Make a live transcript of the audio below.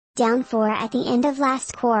Down 4 at the end of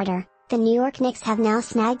last quarter, the New York Knicks have now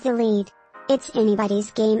snagged the lead. It's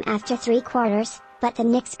anybody's game after 3 quarters, but the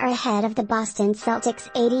Knicks are ahead of the Boston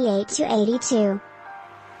Celtics 88-82.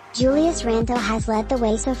 Julius Randle has led the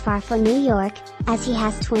way so far for New York, as he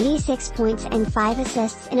has 26 points and 5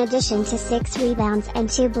 assists in addition to 6 rebounds and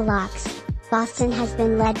 2 blocks. Boston has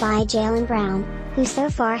been led by Jaylen Brown, who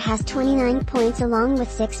so far has 29 points along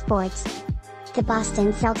with 6 boards. The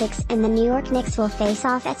Boston Celtics and the New York Knicks will face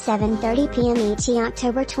off at 7:30 p.m. ET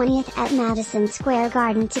October 20th at Madison Square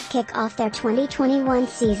Garden to kick off their 2021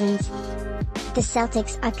 seasons. The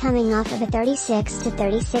Celtics are coming off of a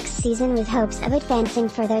 36-36 season with hopes of advancing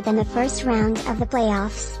further than the first round of the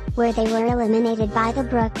playoffs, where they were eliminated by the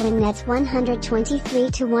Brooklyn Nets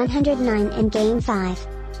 123-109 in Game 5.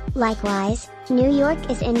 Likewise, New York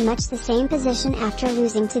is in much the same position after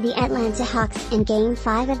losing to the Atlanta Hawks in Game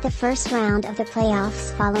 5 of the first round of the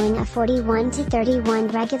playoffs following a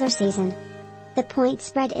 41-31 regular season. The point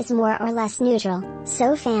spread is more or less neutral,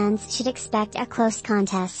 so fans should expect a close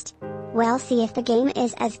contest. We'll see if the game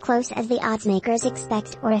is as close as the oddsmakers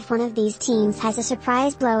expect or if one of these teams has a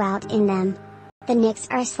surprise blowout in them. The Knicks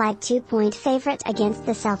are a slight 2-point favorite against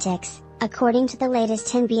the Celtics, according to the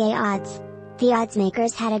latest NBA odds. The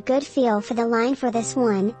oddsmakers had a good feel for the line for this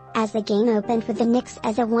one, as the game opened with the Knicks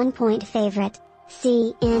as a 1-point favorite.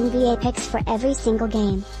 See NBA picks for every single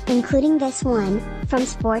game, including this one, from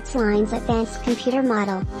SportsLine's advanced computer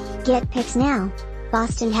model. Get picks now.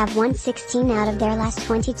 Boston have won 16 out of their last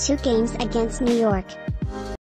 22 games against New York.